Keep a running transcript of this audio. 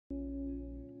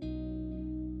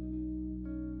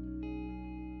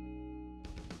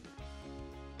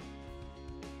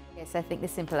Yes, I think the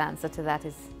simple answer to that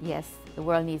is yes, the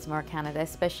world needs more Canada,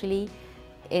 especially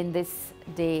in this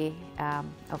day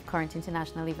of current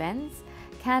international events.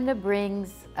 Canada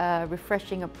brings a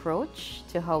refreshing approach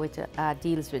to how it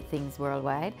deals with things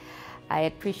worldwide. I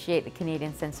appreciate the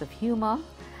Canadian sense of humor.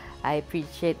 I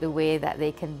appreciate the way that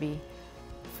they can be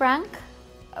frank,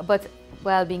 but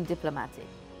while being diplomatic.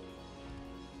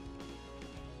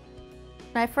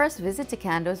 My first visit to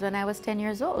Canada was when I was 10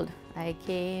 years old. I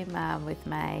came with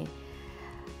my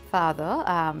father.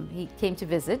 He came to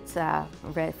visit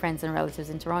friends and relatives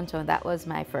in Toronto, and that was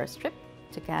my first trip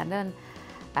to Canada. And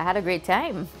I had a great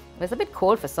time. It was a bit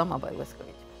cold for summer, but it was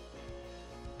great.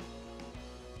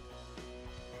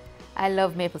 I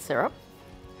love maple syrup.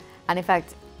 And in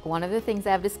fact, one of the things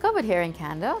I've discovered here in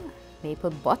Canada,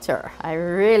 maple butter. I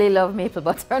really love maple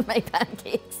butter on my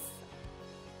pancakes.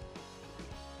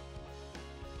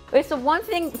 It's the one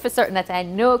thing for certain that I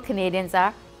know Canadians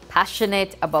are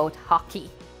passionate about hockey.